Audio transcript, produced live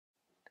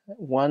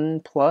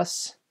1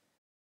 plus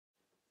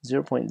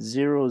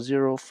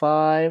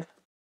 0.005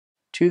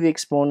 to the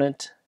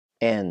exponent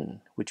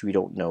n, which we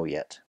don't know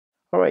yet.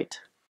 All right,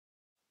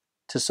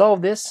 to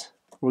solve this,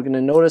 we're going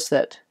to notice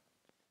that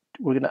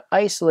we're going to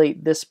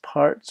isolate this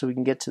part so we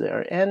can get to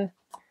our n,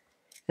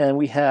 and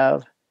we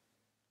have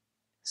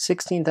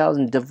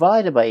 16,000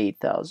 divided by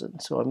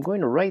 8,000. So I'm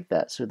going to write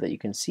that so that you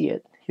can see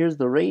it. Here's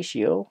the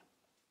ratio.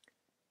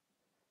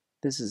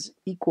 This is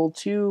equal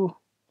to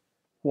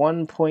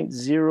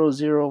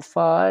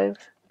 1.005,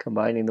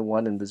 combining the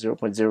 1 and the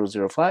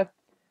 0.005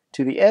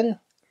 to the n,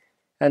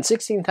 and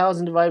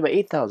 16,000 divided by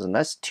 8,000,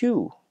 that's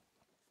 2.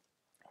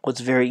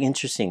 What's very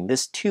interesting,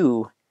 this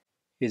 2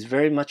 is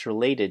very much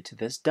related to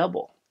this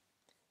double.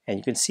 And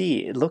you can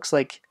see it looks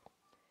like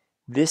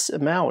this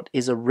amount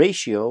is a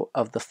ratio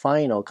of the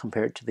final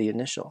compared to the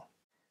initial.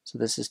 So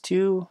this is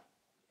 2,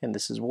 and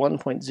this is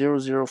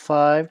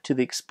 1.005 to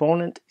the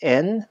exponent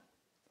n.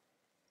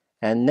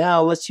 And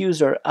now let's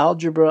use our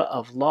algebra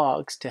of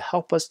logs to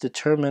help us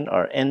determine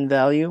our n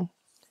value.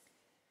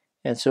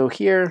 And so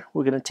here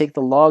we're going to take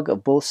the log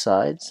of both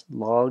sides.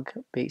 Log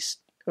of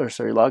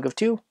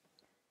 2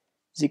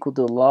 is equal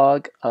to the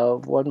log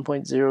of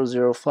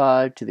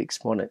 1.005 to the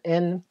exponent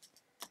n.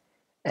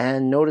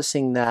 And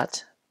noticing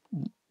that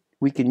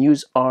we can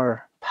use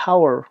our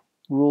power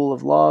rule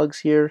of logs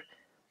here.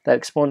 That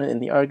exponent in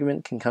the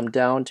argument can come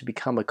down to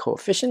become a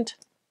coefficient.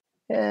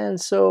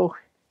 And so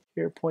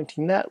here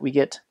pointing that, we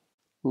get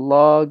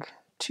log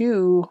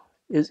 2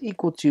 is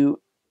equal to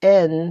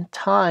n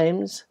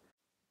times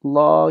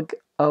log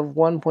of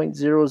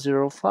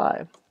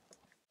 1.005.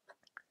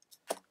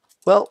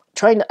 Well,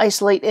 trying to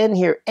isolate n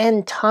here,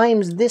 n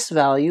times this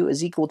value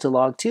is equal to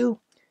log 2.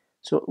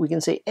 So we can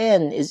say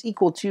n is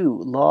equal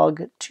to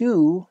log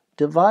 2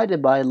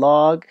 divided by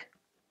log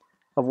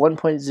of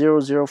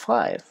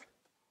 1.005.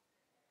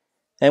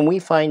 And we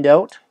find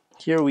out,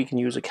 here we can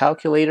use a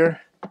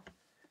calculator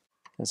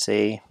and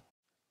say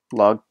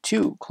log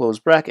 2, close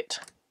bracket,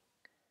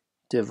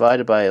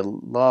 divided by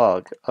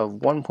log of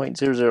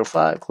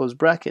 1.005, close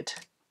bracket.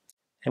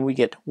 And we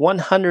get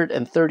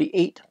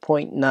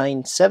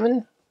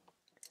 138.97.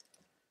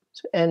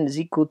 So n is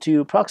equal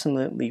to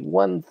approximately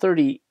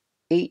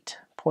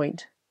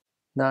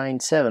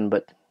 138.97,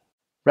 but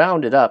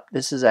rounded up,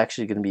 this is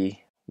actually going to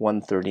be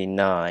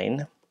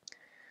 139.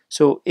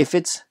 So if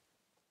it's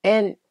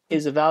n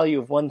is a value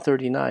of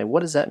 139, what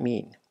does that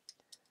mean?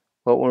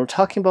 Well, when we're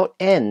talking about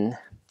n,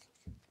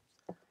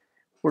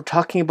 we're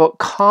talking about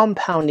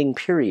compounding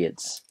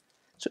periods.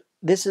 So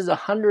this is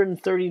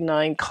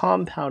 139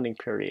 compounding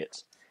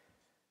periods.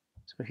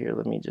 So here,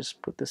 let me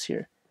just put this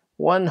here.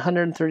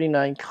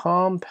 139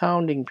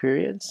 compounding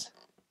periods.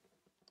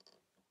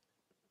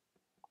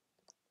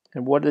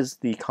 And what is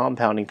the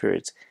compounding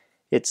periods?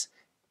 It's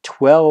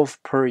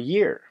 12 per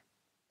year.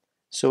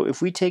 So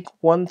if we take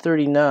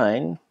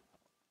 139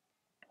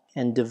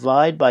 and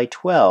divide by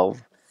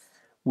 12,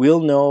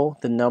 we'll know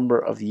the number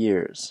of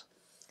years.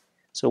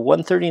 So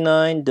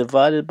 139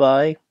 divided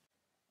by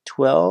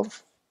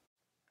 12,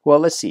 well,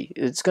 let's see,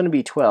 it's going to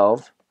be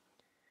 12.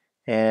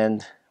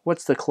 And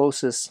what's the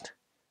closest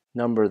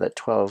number that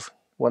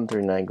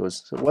 139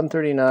 goes? So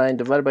 139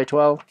 divided by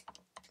 12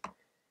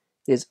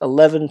 is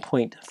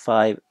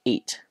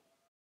 11.58.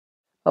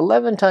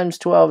 11 times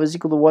 12 is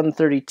equal to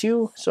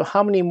 132. So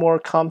how many more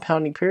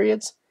compounding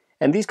periods?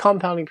 And these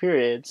compounding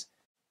periods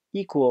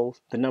equal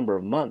the number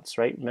of months,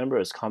 right? Remember,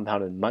 it's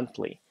compounded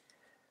monthly.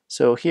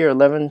 So here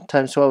 11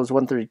 times 12 is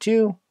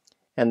 132,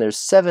 and there's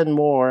 7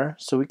 more,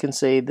 so we can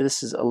say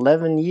this is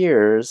 11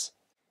 years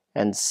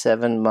and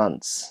 7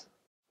 months.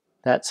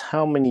 That's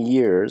how many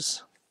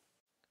years,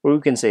 or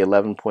we can say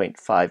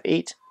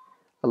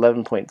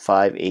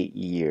 11.58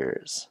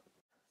 years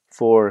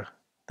for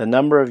the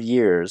number of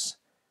years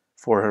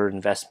for her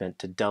investment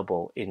to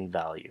double in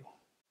value.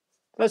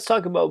 Let's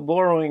talk about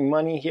borrowing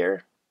money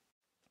here.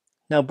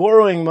 Now,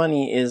 borrowing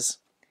money is,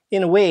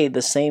 in a way,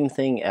 the same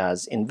thing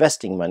as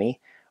investing money,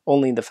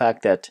 only the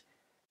fact that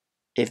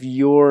if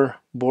you're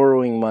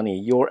borrowing money,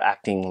 you're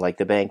acting like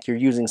the bank. You're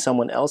using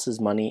someone else's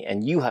money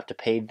and you have to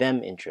pay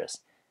them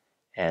interest.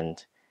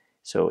 And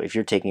so if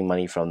you're taking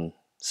money from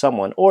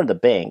someone or the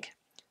bank,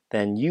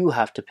 then you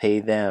have to pay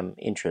them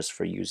interest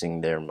for using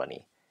their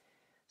money.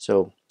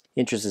 So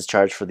interest is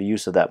charged for the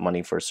use of that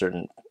money for a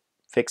certain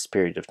fixed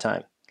period of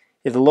time.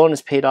 If the loan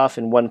is paid off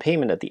in one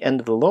payment at the end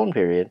of the loan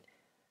period,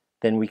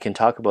 then we can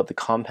talk about the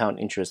compound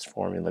interest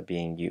formula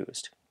being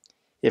used.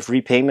 If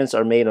repayments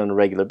are made on a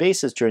regular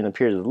basis during the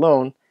period of the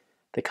loan,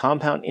 the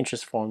compound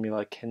interest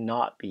formula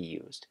cannot be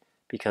used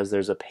because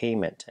there's a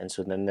payment, and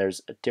so then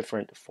there's a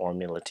different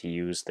formula to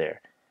use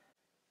there.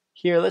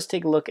 Here, let's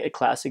take a look at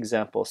class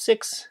example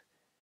 6.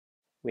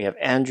 We have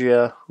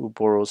Andrea who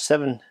borrows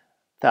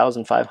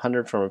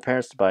 $7,500 from her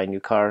parents to buy a new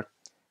car.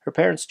 Her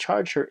parents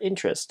charge her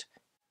interest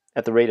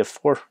at the rate of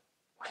 4.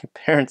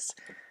 Parents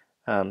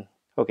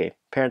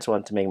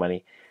want to make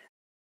money.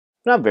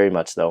 Not very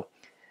much though.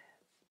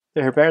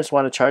 Her parents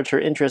want to charge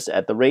her interest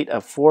at the rate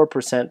of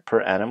 4%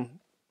 per annum,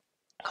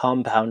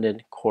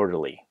 compounded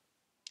quarterly.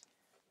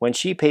 when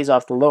she pays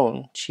off the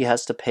loan, she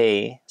has to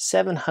pay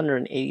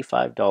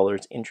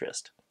 $785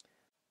 interest.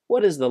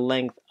 What is the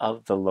length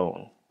of the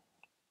loan?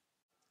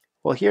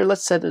 Well, here,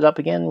 let's set it up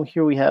again.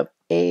 Here we have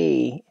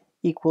A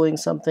equaling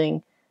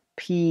something,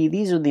 P.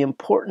 These are the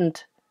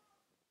important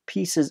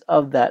pieces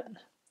of that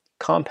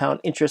compound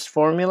interest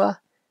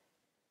formula.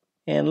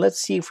 And let's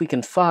see if we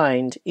can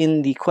find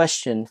in the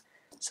question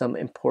some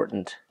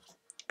important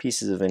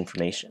pieces of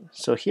information.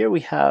 So here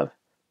we have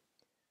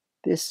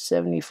this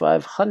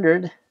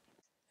 7,500,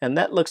 and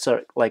that looks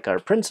like our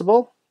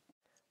principal.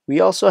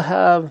 We also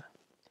have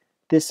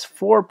this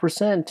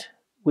 4%,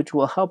 which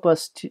will help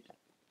us to,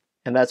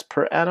 and that's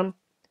per annum.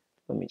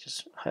 Let me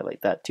just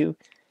highlight that too,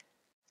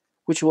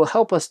 which will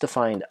help us to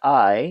find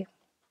I.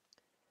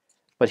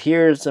 But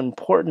here's an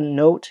important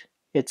note.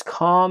 It's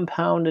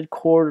compounded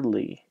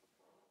quarterly.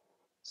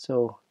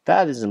 So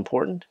that is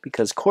important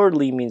because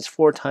quarterly means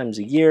 4 times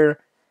a year,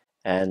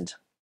 and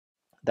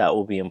that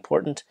will be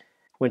important.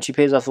 When she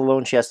pays off the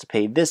loan, she has to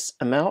pay this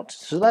amount.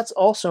 So that's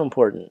also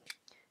important.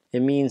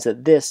 It means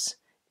that this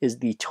is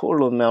the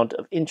total amount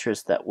of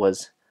interest that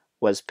was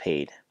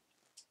paid.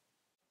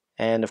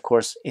 And of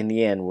course, in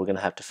the end, we're going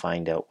to have to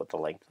find out what the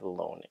length of the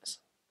loan is.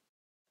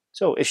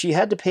 So if she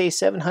had to pay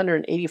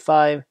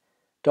 $785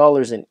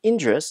 in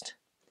interest,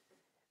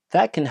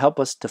 that can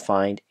help us to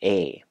find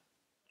A.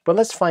 But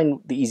let's find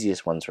the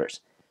easiest ones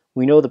first.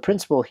 We know the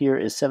principal here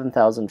is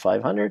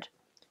 $7,500.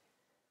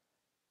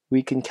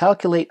 We can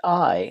calculate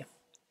I.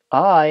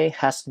 I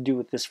has to do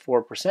with this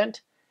 4%,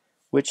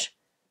 which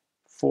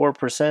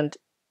 4%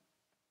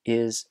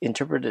 is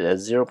interpreted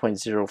as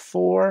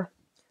 0.04,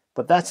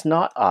 but that's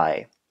not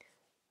I.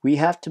 We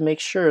have to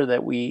make sure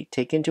that we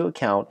take into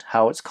account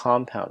how it's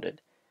compounded.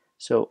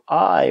 So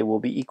I will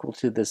be equal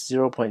to this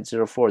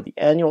 0.04, the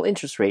annual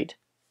interest rate,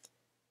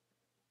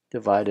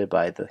 divided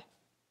by the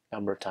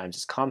number of times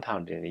it's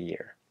compounded in a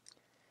year.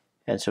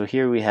 And so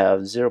here we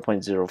have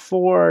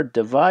 0.04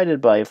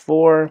 divided by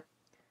 4.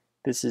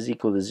 This is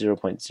equal to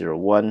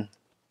 0.01.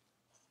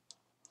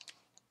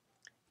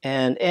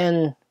 And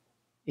n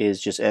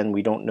is just n.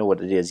 We don't know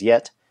what it is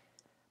yet.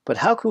 But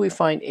how can we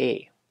find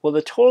A? Well,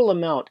 the total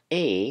amount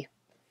A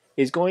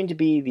is going to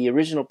be the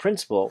original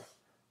principal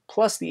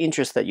plus the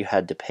interest that you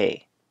had to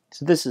pay.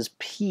 So this is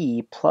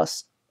P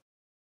plus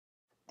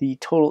the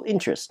total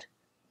interest.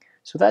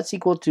 So that's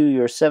equal to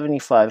your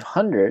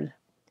 7,500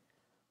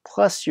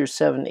 plus your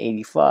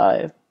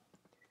 785,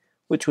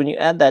 which when you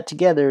add that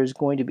together is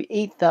going to be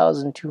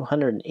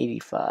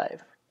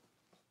 8,285.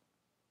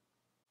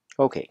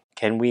 Okay,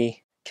 can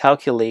we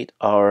calculate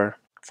our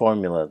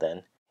formula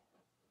then?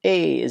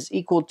 A is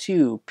equal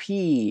to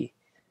P1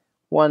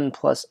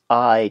 plus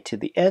I to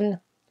the n.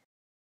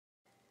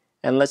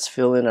 And let's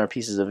fill in our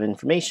pieces of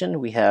information.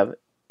 We have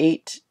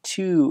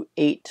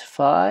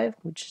 8,285,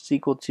 which is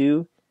equal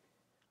to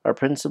our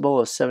principal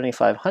of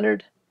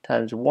 7,500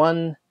 times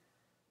 1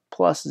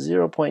 plus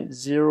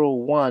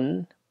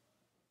 0.01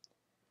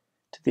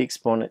 to the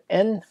exponent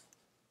n.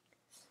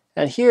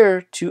 And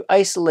here, to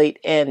isolate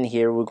n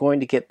here, we're going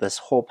to get this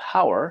whole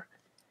power.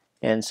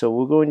 And so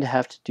we're going to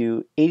have to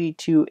do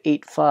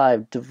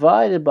 8,285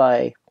 divided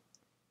by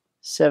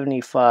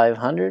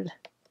 7,500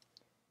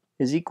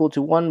 is equal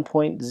to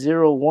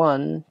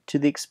 1.01 to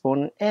the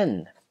exponent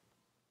n.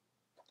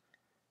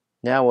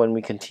 Now when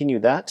we continue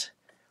that,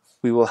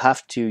 we will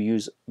have to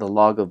use the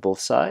log of both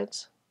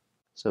sides.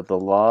 So the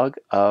log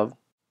of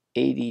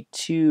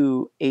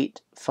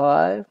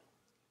 8,285,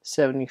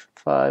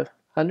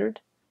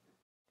 7,500,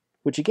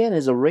 which again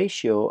is a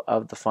ratio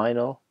of the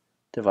final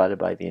divided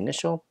by the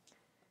initial,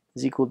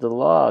 is equal to the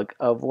log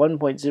of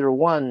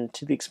 1.01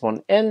 to the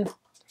exponent n.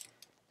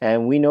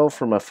 And we know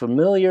from a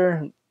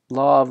familiar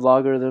law of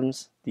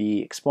logarithms,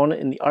 the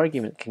exponent in the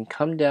argument can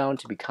come down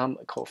to become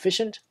a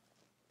coefficient.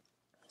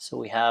 So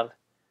we have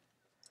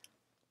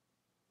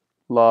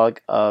log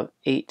of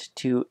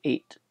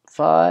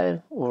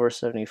 8,285 over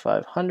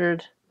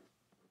 7,500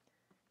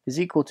 is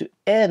equal to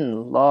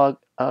n log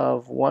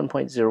of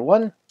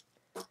 1.01.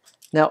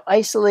 Now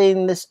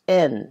isolating this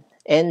n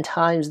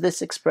times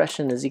this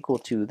expression is equal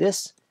to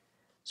this.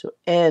 So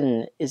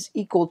n is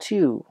equal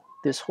to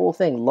this whole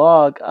thing,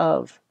 log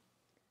of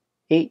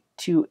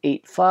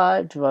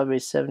 8,285 divided by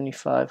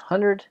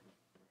 7,500,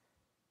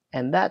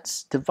 and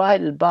that's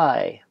divided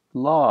by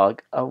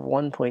log of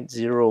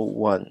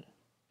 1.01.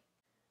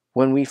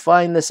 When we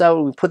find this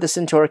out, we put this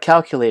into our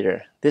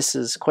calculator. This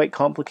is quite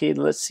complicated.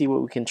 Let's see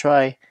what we can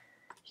try.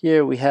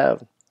 Here we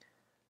have,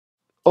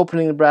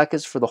 opening the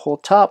brackets for the whole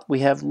top, we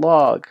have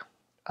log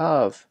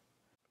of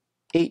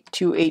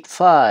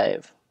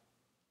 8,285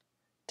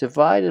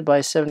 divided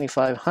by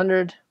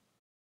 7,500.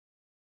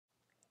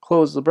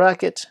 Close the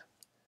bracket.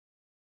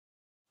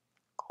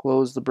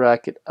 Close the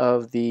bracket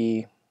of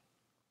the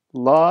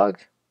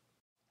log.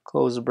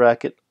 Close the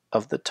bracket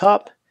of the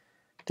top.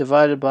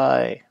 Divided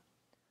by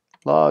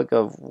log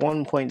of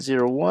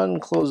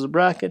 1.01, close the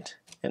bracket,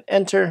 and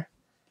enter,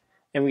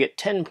 and we get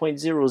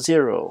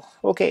 10.00.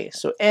 Okay,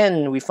 so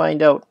n, we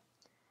find out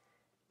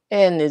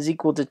n is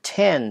equal to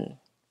 10.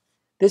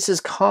 This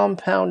is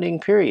compounding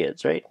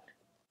periods, right?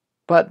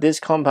 But these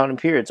compounding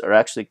periods are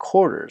actually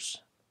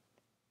quarters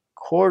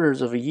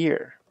of a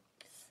year.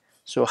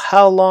 So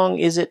how long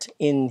is it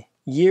in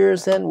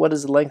years then? What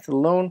is the length of the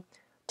loan?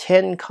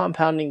 10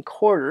 compounding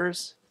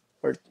quarters,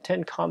 or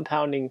 10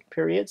 compounding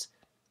periods.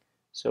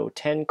 So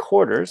 10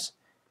 quarters,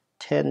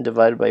 10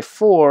 divided by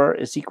 4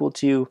 is equal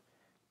to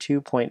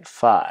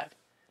 2.5.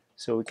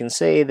 So we can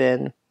say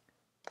then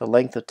the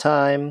length of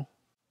time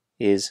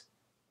is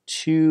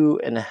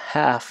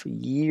 2.5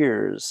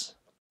 years.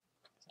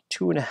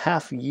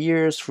 2.5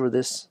 years for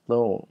this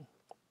loan.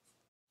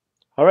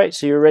 All right,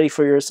 so you're ready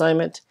for your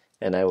assignment,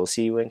 and I will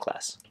see you in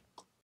class.